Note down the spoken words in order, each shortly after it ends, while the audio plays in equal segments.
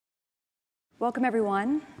Welcome,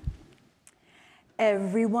 everyone.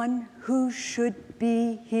 Everyone who should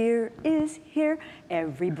be here is here.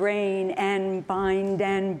 Every brain and mind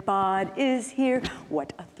and bod is here.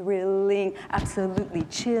 What a thrilling, absolutely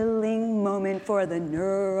chilling moment for the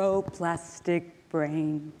neuroplastic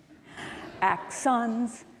brain.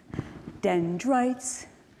 Axons, dendrites,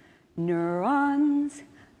 neurons,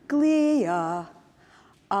 glia,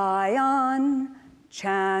 ion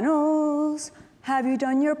channels. Have you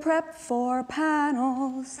done your prep for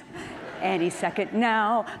panels? Any second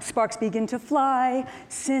now, sparks begin to fly.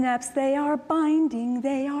 Synapse, they are binding,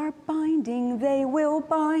 they will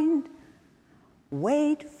bind.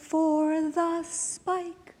 Wait for the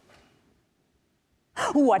spike.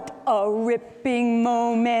 What a ripping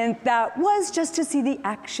moment that was just to see the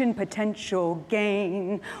action potential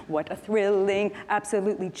gain. What a thrilling,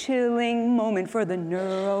 absolutely chilling moment for the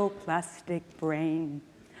neuroplastic brain.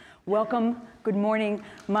 Welcome, good morning,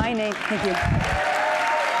 my name, thank you.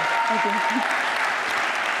 Thank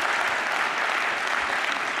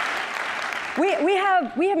you.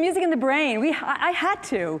 We have music in the brain. I had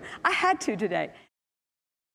to today.